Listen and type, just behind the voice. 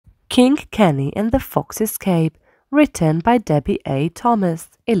King Kenny and the Fox's Cape, written by Debbie A. Thomas,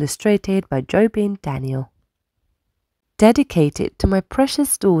 illustrated by Jobin Daniel. Dedicated to my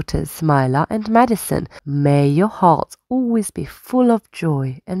precious daughters Smiler and Madison, may your hearts always be full of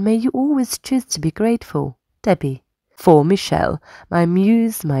joy and may you always choose to be grateful. Debbie. For Michelle, my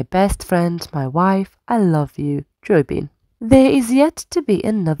muse, my best friend, my wife, I love you. Jobin. There is yet to be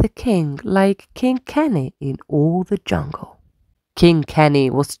another king like King Kenny in all the jungle. King Kenny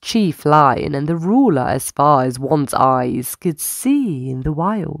was chief lion and the ruler as far as one's eyes could see in the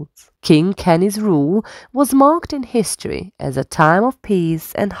wilds. King Kenny's rule was marked in history as a time of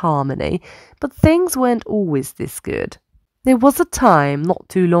peace and harmony, but things weren't always this good. There was a time not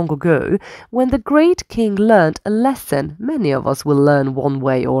too long ago when the great king learned a lesson many of us will learn one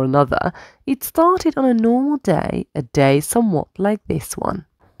way or another. It started on a normal day, a day somewhat like this one.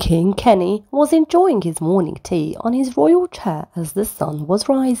 King Kenny was enjoying his morning tea on his royal chair as the sun was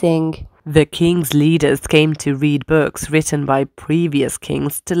rising. The king's leaders came to read books written by previous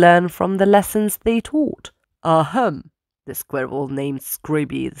kings to learn from the lessons they taught. Ahem! The squirrel named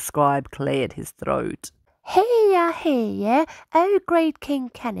Scrooby the scribe cleared his throat. Hear, hear, O great King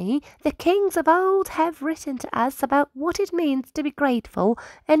Kenny, the kings of old have written to us about what it means to be grateful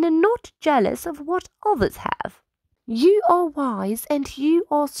and are not jealous of what others have. You are wise and you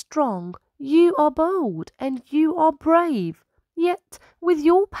are strong, you are bold and you are brave. Yet with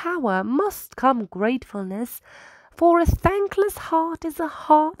your power must come gratefulness, for a thankless heart is a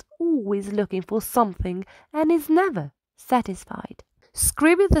heart always looking for something and is never satisfied.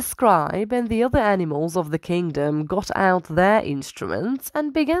 Scrooby the scribe and the other animals of the kingdom got out their instruments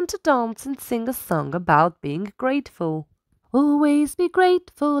and began to dance and sing a song about being grateful. Always be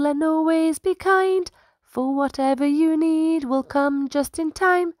grateful and always be kind, for whatever you need will come just in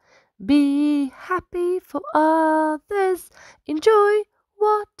time. Be happy for others, enjoy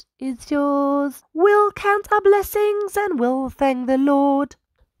what is yours. We'll count our blessings and we'll thank the Lord.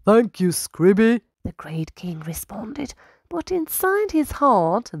 Thank you, Scrooby, the great king responded. But inside his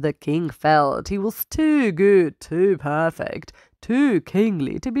heart, the king felt he was too good, too perfect, too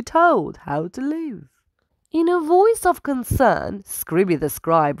kingly to be told how to live. In a voice of concern, Scrooby the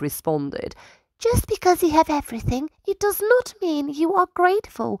scribe responded, Just because you have everything, it does not mean you are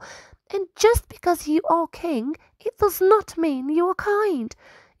grateful. And just because you are king, it does not mean you are kind.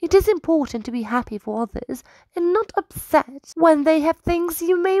 It is important to be happy for others and not upset when they have things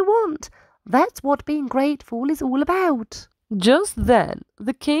you may want. That's what being grateful is all about. Just then,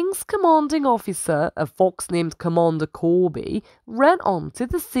 the king's commanding officer, a fox named Commander Corby, ran onto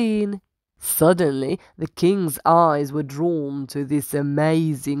the scene. Suddenly, the king's eyes were drawn to this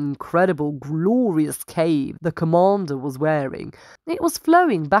amazing, incredible, glorious cape the commander was wearing. It was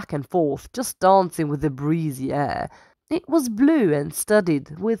flowing back and forth, just dancing with the breezy air. It was blue and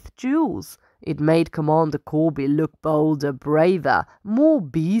studded with jewels. It made Commander Corby look bolder, braver, more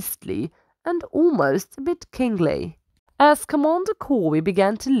beastly, and almost a bit kingly. As Commander Corby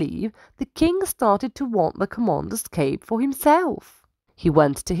began to leave, the king started to want the commander's cape for himself. He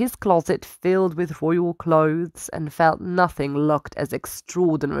went to his closet filled with royal clothes and felt nothing looked as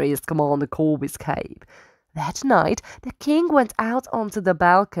extraordinary as Commander Corby's cape. That night, the king went out onto the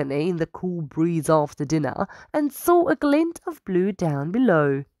balcony in the cool breeze after dinner and saw a glint of blue down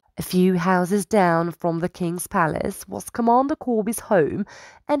below. A few houses down from the king's palace was Commander Corby's home,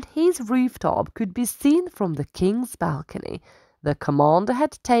 and his rooftop could be seen from the king's balcony. The commander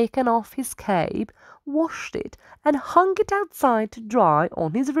had taken off his cape, washed it, and hung it outside to dry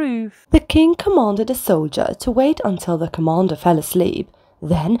on his roof. The king commanded a soldier to wait until the commander fell asleep,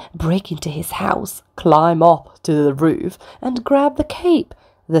 then break into his house, climb up to the roof, and grab the cape.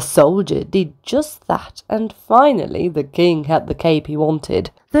 The soldier did just that, and finally the king had the cape he wanted.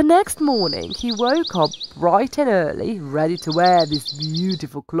 The next morning he woke up bright and early, ready to wear this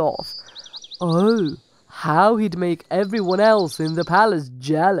beautiful cloth. Oh, how he'd make everyone else in the palace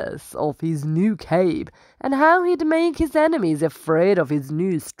jealous of his new cape, and how he'd make his enemies afraid of his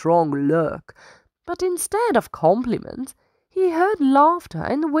new strong look. But instead of compliments, he heard laughter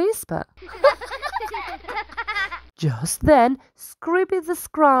and whisper. Just then, Scrooby the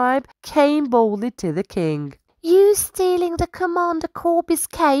scribe came boldly to the king. You stealing the Commander Corby's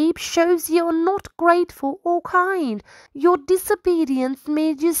cape shows you are not grateful or kind. Your disobedience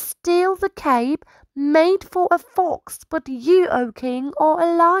made you steal the cape made for a fox, but you, O king, are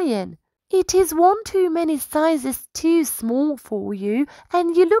a lion. It is one too many sizes too small for you,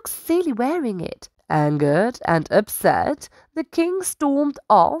 and you look silly wearing it. Angered and upset, the king stormed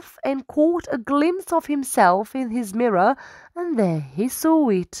off and caught a glimpse of himself in his mirror, and there he saw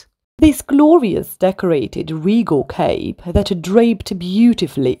it. This glorious decorated regal cape that draped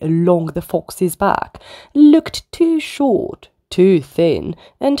beautifully along the fox's back looked too short, too thin,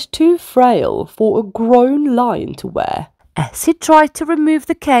 and too frail for a grown lion to wear. As he tried to remove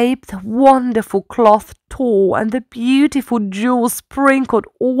the cape, the wonderful cloth tore and the beautiful jewels sprinkled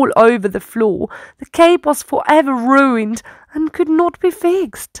all over the floor. The cape was forever ruined and could not be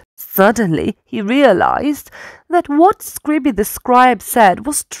fixed. Suddenly he realized that what Scribby the scribe said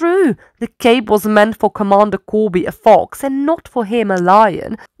was true. The cape was meant for Commander Corby, a fox, and not for him, a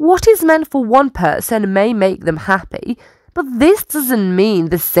lion. What is meant for one person may make them happy, but this doesn't mean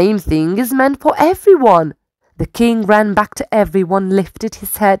the same thing is meant for everyone. The king ran back to everyone, lifted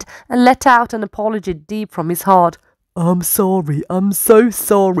his head, and let out an apology deep from his heart. I'm sorry, I'm so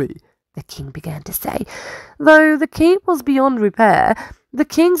sorry, the king began to say. Though the cape was beyond repair, the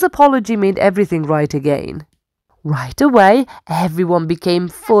king's apology made everything right again. Right away, everyone became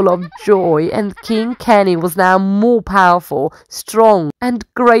full of joy, and King Kenny was now more powerful, strong, and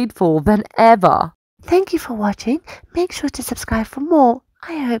grateful than ever. Thank you for watching. Make sure to subscribe for more.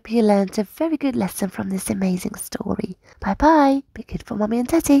 I hope you learned a very good lesson from this amazing story. Bye bye. Be good for Mommy and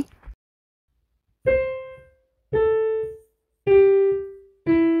Daddy.